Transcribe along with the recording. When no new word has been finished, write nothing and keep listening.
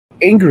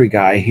angry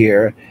guy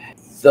here.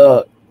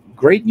 The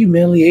great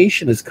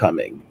humiliation is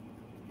coming,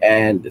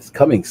 and it's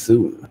coming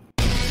soon.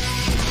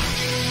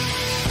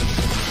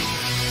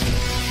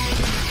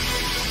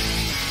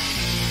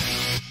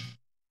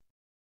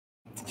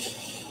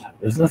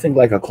 There's nothing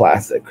like a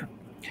classic.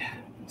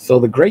 So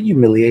the Great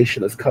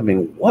Humiliation is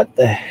coming. What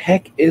the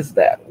heck is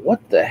that?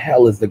 What the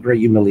hell is the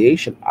Great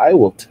Humiliation? I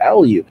will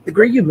tell you. The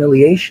Great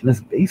Humiliation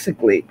is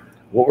basically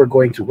what we're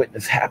going to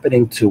witness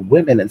happening to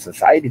women in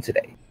society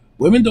today.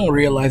 Women don't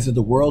realize that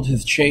the world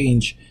has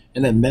changed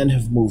and that men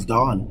have moved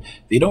on.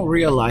 They don't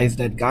realize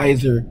that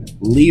guys are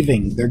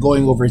leaving. They're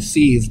going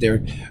overseas.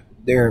 They're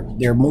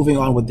moving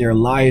on with their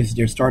lives.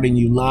 They're starting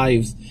new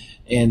lives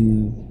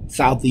in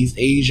Southeast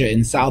Asia,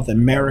 in South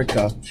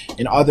America,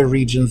 in other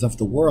regions of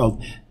the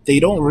world. They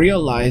don't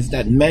realize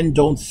that men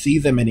don't see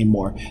them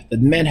anymore,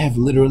 that men have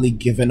literally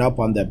given up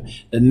on them,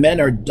 that men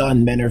are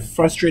done, men are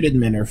frustrated,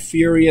 men are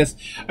furious.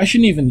 I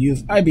shouldn't even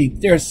use,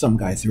 there's some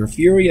guys who are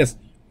furious.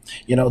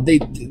 You know,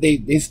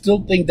 they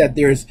still think that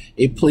there's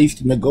a place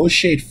to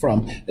negotiate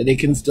from, that they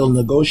can still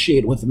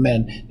negotiate with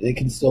men, they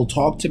can still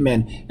talk to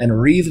men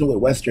and reason with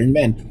Western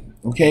men.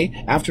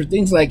 Okay? After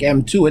things like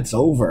M2, it's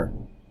over.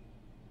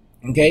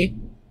 Okay?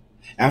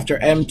 After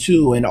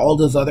M2 and all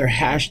those other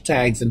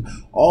hashtags and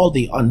all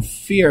the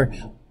unfair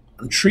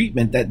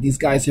treatment that these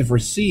guys have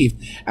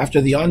received, after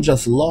the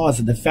unjust laws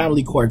and the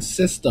family court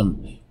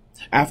system,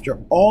 after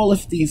all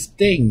of these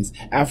things,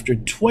 after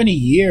 20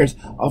 years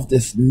of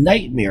this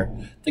nightmare,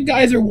 the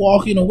guys are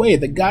walking away.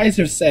 The guys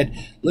have said,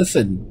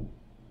 listen,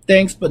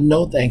 thanks, but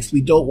no thanks.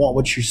 We don't want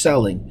what you're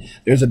selling.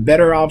 There's a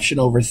better option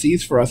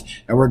overseas for us,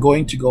 and we're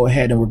going to go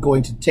ahead and we're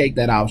going to take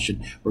that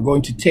option. We're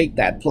going to take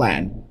that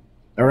plan.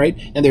 All right.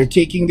 And they're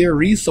taking their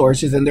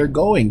resources and they're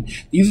going.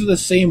 These are the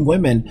same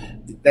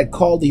women that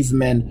call these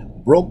men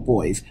broke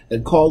boys,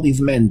 that call these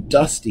men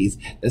dusties,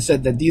 that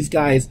said that these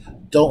guys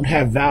don't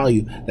have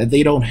value, that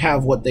they don't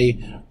have what they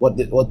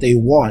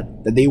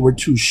want, that they were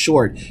too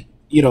short.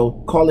 You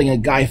know, calling a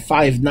guy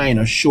 5'9"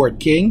 a short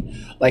king.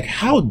 Like,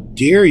 how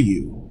dare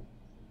you?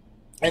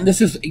 And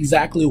this is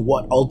exactly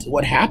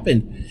what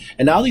happened.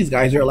 And now these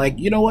guys are like,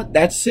 you know what?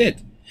 That's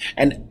it.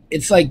 And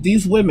it's like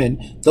these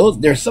women,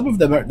 there's some of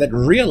them that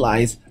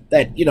realize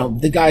that, you know,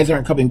 the guys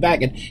aren't coming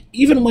back. And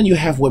even when you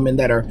have women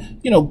that are,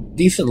 you know,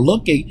 decent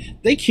looking,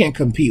 they can't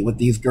compete with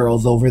these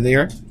girls over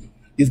there.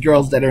 These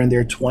girls that are in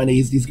their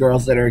 20s, these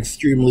girls that are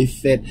extremely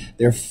fit,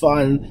 they're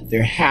fun,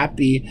 they're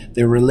happy,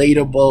 they're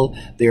relatable,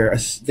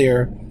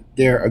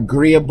 they're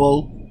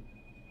agreeable.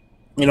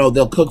 You know,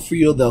 they'll cook for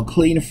you, they'll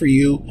clean for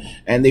you,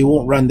 and they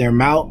won't run their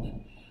mouth.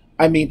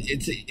 I mean,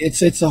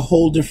 it's a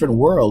whole different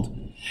world.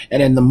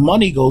 And then the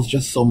money goes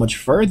just so much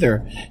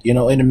further. You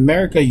know, in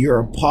America, you're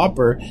a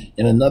pauper.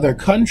 In another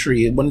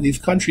country, in one of these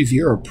countries,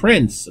 you're a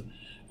prince,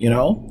 you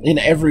know, in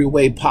every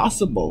way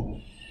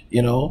possible.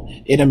 You know,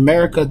 in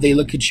America, they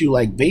look at you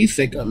like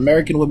basic.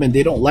 American women,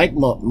 they don't like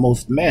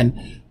most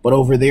men. But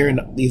over there in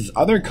these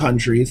other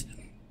countries,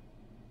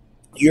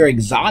 you're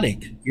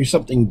exotic. You're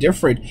something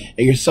different.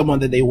 And you're someone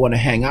that they want to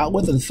hang out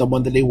with and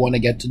someone that they want to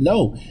get to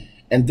know.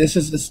 And this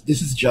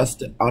is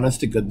just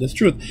honest to goodness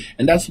truth.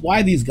 And that's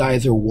why these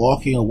guys are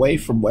walking away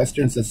from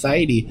Western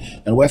society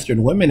and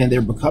Western women, and they're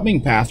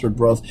becoming password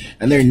bros,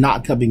 and they're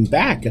not coming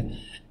back.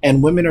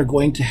 And women are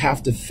going to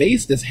have to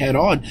face this head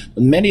on.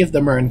 But many of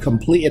them are in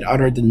complete and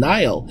utter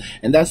denial.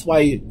 And that's why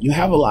you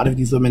have a lot of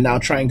these women now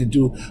trying to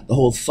do the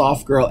whole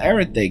soft girl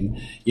era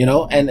thing, you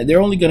know, and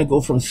they're only going to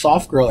go from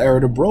soft girl era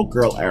to broke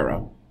girl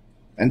era.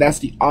 And that's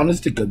the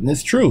honest to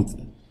goodness truth.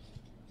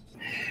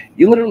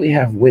 You literally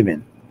have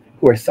women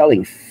who are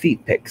selling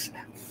feet pics,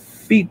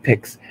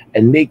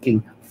 and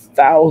making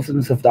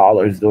thousands of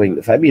dollars doing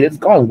this. I mean, it's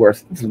gone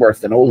worse. It's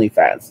worse than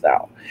OnlyFans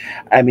now.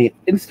 I mean,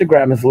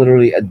 Instagram is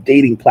literally a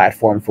dating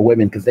platform for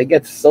women because they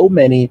get so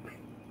many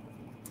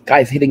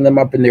guys hitting them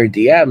up in their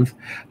DMs.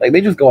 Like,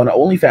 they just go on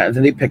OnlyFans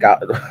and they pick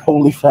out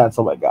OnlyFans.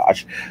 Oh my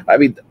gosh. I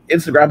mean,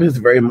 Instagram is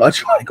very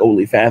much like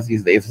OnlyFans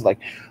these days. It's like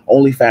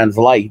OnlyFans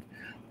Lite.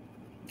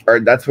 Or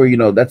that's where, you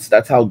know,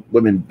 that's how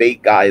women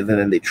bait guys and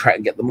then they try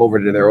and get them over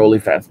to their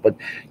OnlyFans. But,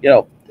 you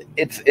know,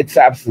 it's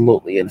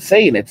absolutely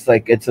insane. It's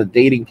like, it's a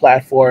dating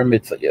platform.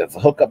 It's a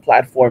hookup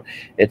platform.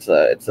 It's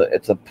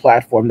a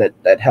platform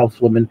that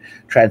helps women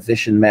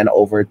transition men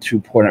over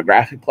to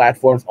pornographic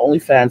platforms.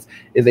 OnlyFans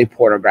is a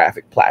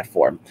pornographic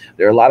platform.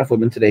 There are a lot of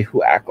women today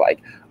who act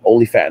like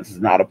OnlyFans is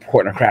not a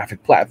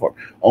pornographic platform.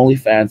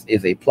 OnlyFans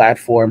is a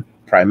platform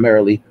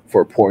primarily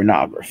for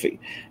pornography.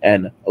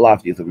 And a lot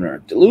of these women are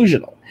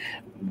delusional.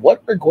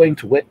 What we're going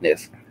to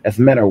witness as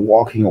men are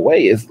walking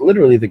away is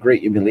literally the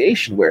great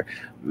humiliation, where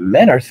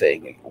men are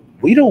saying,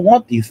 we don't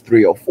want these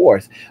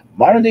 304s.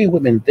 Modern day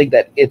women think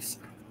that it's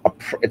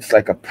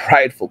like a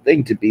prideful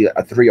thing to be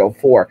a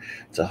 304,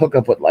 to hook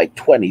up with like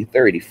 20,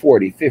 30,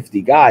 40,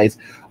 50 guys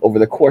over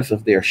the course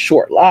of their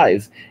short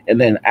lives,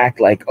 and then act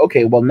like,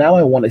 okay, well, now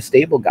I want a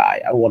stable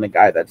guy. I want a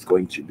guy that's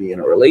going to be in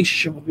a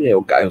relationship with me, a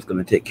guy who's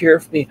going to take care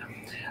of me,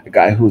 a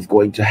guy who's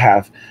going to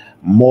have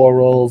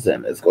morals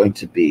and is going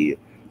to be,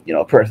 you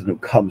know, a person who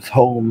comes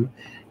home,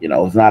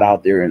 is not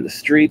out there in the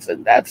streets,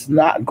 and that's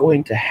not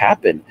going to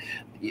happen.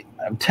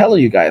 I'm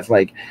telling you guys,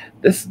 like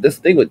this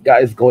thing with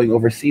guys going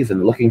overseas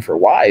and looking for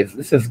wives,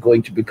 this is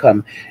going to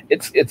become,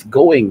 it's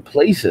going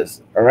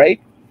places. All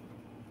right.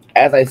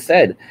 As I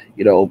said,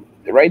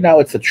 right now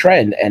it's a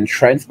trend, and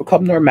trends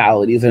become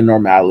normalities, and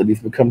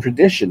normalities become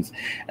traditions,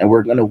 and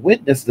we're going to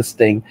witness this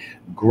thing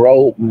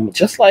grow,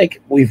 just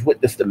like we've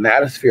witnessed the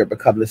manosphere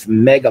become this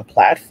mega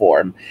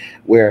platform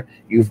where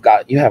you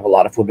have a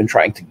lot of women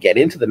trying to get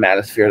into the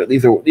manosphere.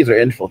 These are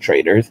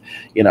infiltrators,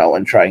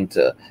 and trying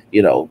to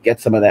get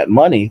some of that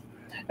money.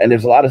 And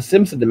there's a lot of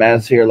simps in the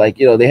manosphere, like,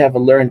 they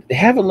haven't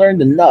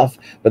learned enough,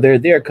 but they're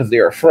there because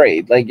they're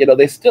afraid. Like,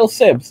 they're still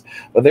simps,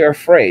 but they're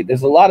afraid.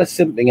 There's a lot of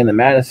simping in the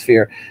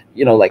manosphere,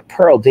 like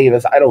Pearl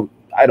Davis. I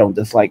don't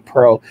dislike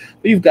Pearl,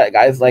 but you've got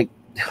guys like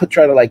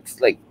trying to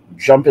like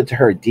jump into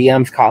her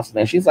DMs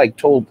constantly. And she's like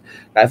told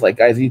guys,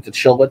 you need to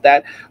chill with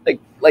that.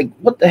 Like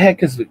what the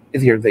heck is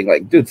your thing?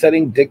 Like, dude,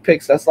 sending dick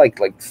pics, that's like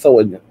so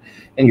in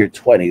your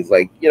 20s.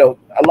 Like,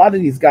 a lot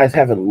of these guys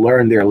haven't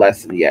learned their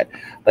lesson yet.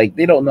 Like,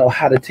 they don't know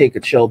how to take a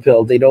chill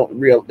pill.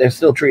 They're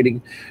still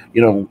treating,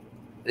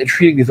 they're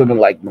treating these women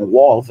like the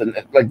walls. And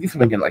like, these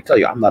women can like tell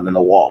you, I'm not in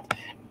the wall.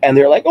 And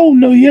they're like, oh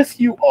no, yes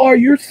you are.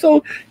 You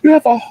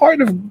have a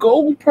heart of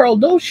gold, Pearl.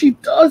 No, she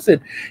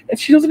doesn't. And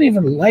she doesn't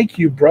even like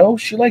you, bro.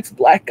 She likes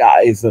black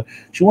guys.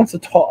 She wants to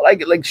talk,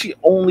 like she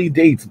only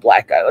dates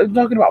black guys. I'm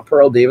talking about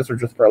Pearl Davis or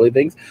just Pearly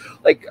things.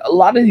 Like, a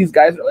lot of these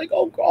guys are like,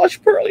 oh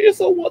gosh, Pearl, you're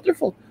so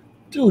wonderful.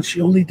 Dude, she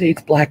only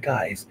dates black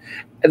guys.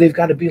 And they've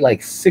got to be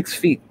like 6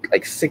 feet,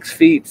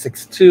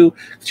 6'2".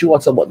 She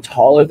wants someone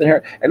taller than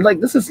her. And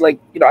like, this is like,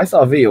 I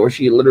saw a video where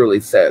she literally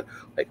said,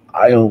 like,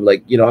 I've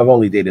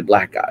only dated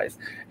black guys.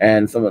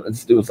 And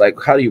this dude was like,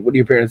 what do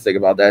your parents think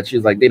about that?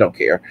 She's like, they don't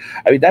care.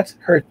 I mean, that's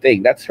her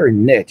thing. That's her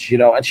niche,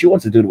 and she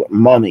wants to do it with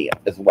money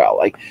as well.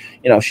 Like,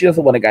 she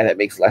doesn't want a guy that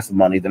makes less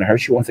money than her.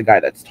 She wants a guy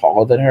that's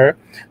taller than her.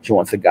 She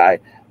wants a guy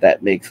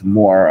that makes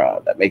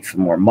more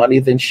money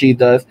than she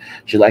does.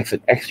 She wants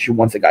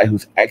a guy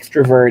who's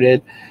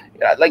extroverted.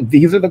 Like,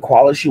 these are the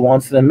qualities she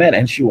wants in a man,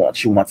 and she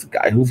wants a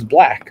guy who's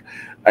black.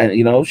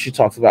 And she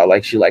talks about,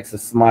 like, she likes to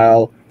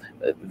smile,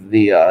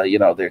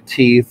 their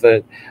teeth.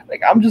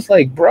 Like, I'm just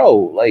like, bro,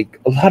 like,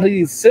 a lot of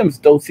these simps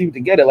don't seem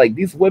to get it. Like,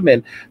 these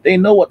women, they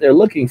know what they're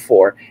looking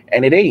for,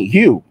 and it ain't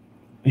you.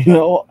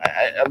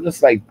 I'm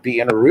just like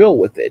being real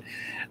with it.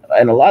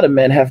 And a lot of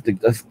men have to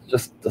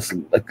just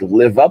like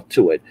live up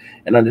to it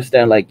and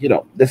understand, like,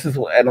 this is,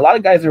 and a lot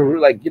of guys are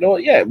like,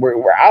 yeah,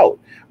 we're out,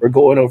 we're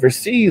going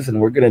overseas,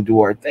 and we're gonna do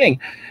our thing.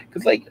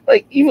 Because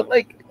even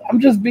I'm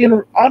just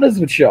being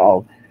honest with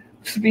y'all,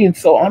 just being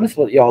so honest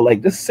with y'all.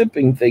 Like, this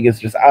simping thing is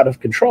just out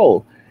of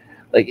control.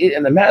 Like,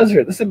 in the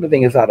manosphere, the simping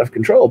thing is out of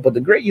control. But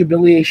the great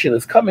humiliation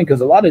is coming, because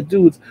a lot of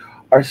dudes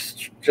are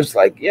just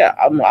like, yeah,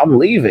 I'm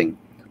leaving.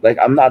 Like,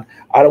 I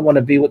don't want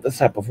to be with this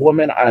type of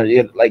woman.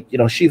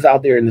 She's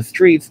out there in the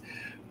streets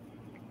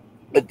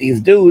with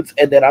these dudes,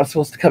 and then I'm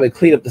supposed to come and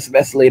clean up this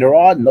mess later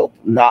on. Nope,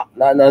 nah.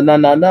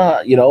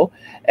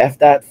 F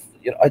that.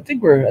 I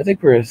think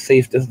we're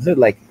safe to say,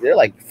 like, they're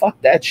like,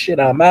 fuck that shit,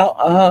 I'm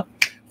out.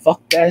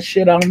 Fuck that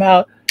shit, I'm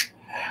out.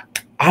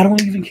 I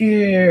don't even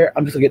care.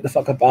 I'm just gonna get the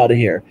fuck up out of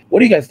here. What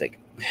do you guys think?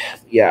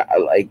 Yeah,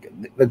 like,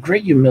 the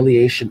great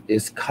humiliation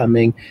is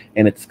coming,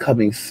 and it's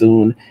coming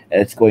soon,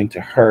 and it's going to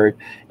hurt.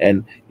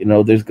 And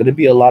there's going to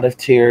be a lot of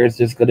tears.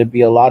 There's going to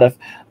be a lot of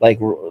like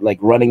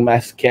running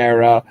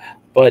mascara.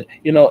 But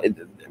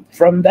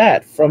from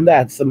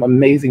that, some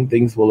amazing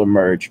things will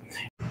emerge.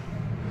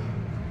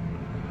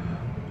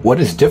 What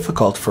is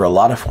difficult for a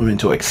lot of women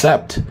to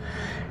accept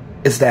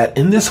is that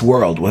in this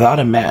world, without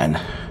a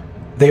man,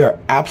 they are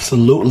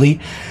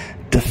absolutely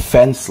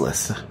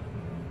defenseless.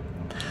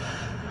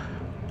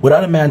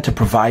 Without a man to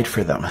provide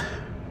for them,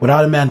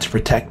 without a man to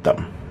protect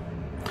them,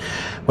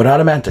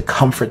 without a man to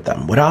comfort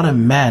them, without a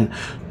man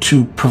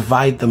to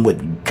provide them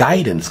with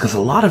guidance, because a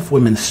lot of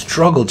women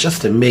struggle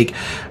just to make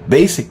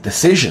basic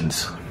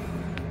decisions.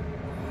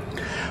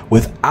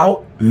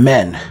 Without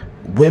men,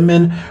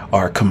 women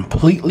are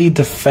completely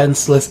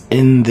defenseless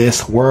in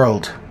this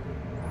world.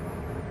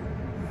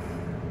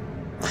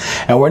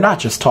 And we're not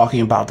just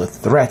talking about the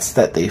threats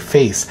that they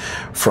face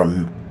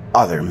from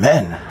other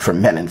men,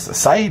 from men in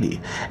society,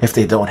 if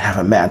they don't have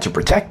a man to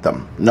protect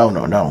them.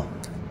 No.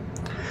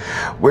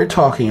 We're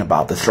talking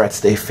about the threats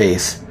they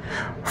face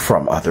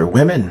from other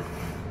women.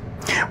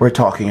 We're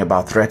talking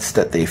about threats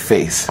that they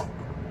face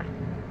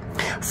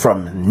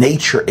from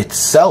nature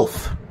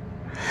itself.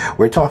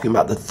 We're talking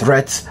about the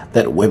threats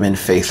that women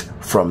face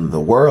from the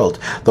world.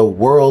 The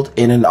world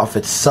in and of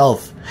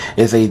itself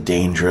is a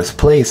dangerous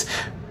place.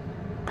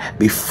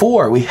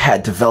 Before we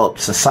had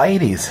developed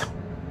societies,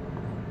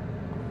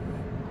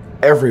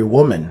 every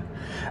woman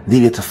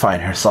needed to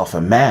find herself a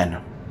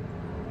man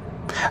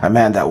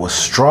that was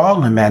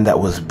strong, a man that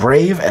was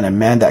brave, and a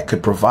man that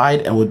could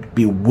provide and would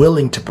be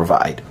willing to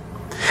provide.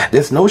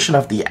 This notion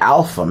of the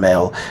alpha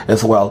male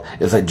as well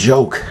is a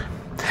joke,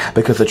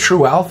 because a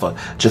true alpha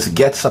just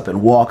gets up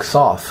and walks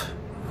off,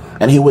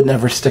 and he would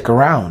never stick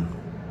around.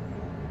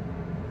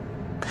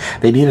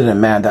 They needed a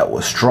man that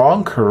was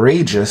strong,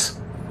 courageous,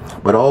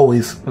 but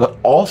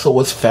also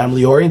was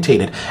family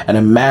orientated, and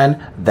a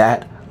man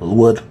that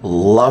would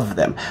love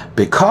them.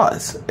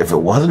 Because if it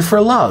wasn't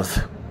for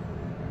love,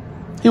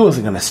 he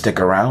wasn't going to stick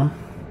around.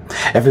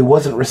 If he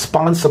wasn't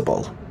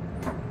responsible,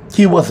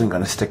 he wasn't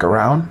going to stick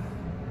around.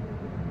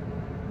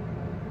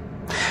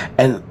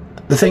 And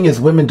the thing is,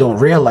 women don't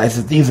realize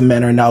that these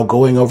men are now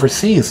going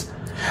overseas.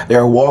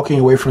 They're walking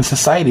away from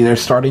society. They're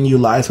starting new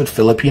lives with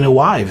Filipino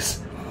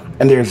wives.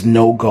 And there's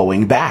no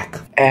going back.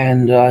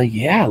 And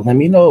yeah, let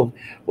me know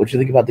what you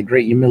think about the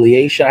Great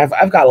Humiliation.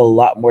 I've got a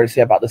lot more to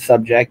say about the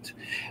subject,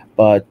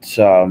 but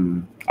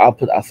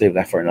I'll save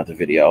that for another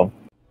video.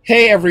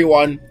 Hey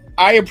everyone,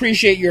 I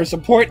appreciate your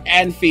support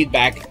and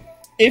feedback.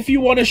 If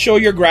you want to show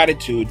your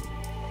gratitude,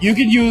 you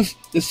can use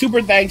the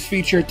Super Thanks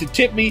feature to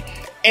tip me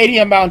any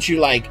amount you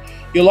like.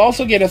 You'll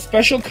also get a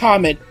special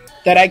comment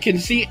that I can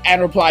see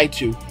and reply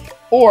to.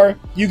 Or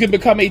you can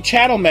become a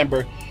channel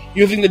member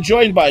using the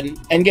join button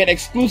and get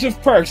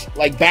exclusive perks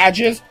like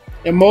badges,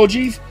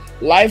 emojis,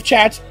 live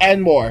chats,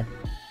 and more.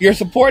 Your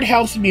support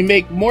helps me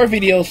make more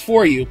videos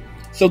for you,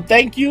 so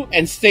thank you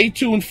and stay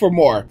tuned for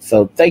more.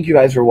 So thank you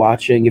guys for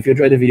watching. If you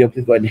enjoyed the video,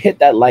 please go ahead and hit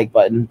that like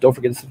button. Don't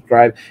forget to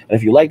subscribe. And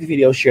if you like the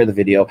video, share the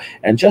video.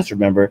 And just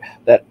remember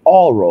that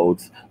all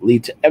roads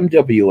lead to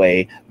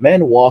MWA,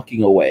 men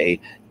walking away,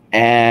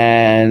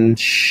 and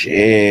cheers.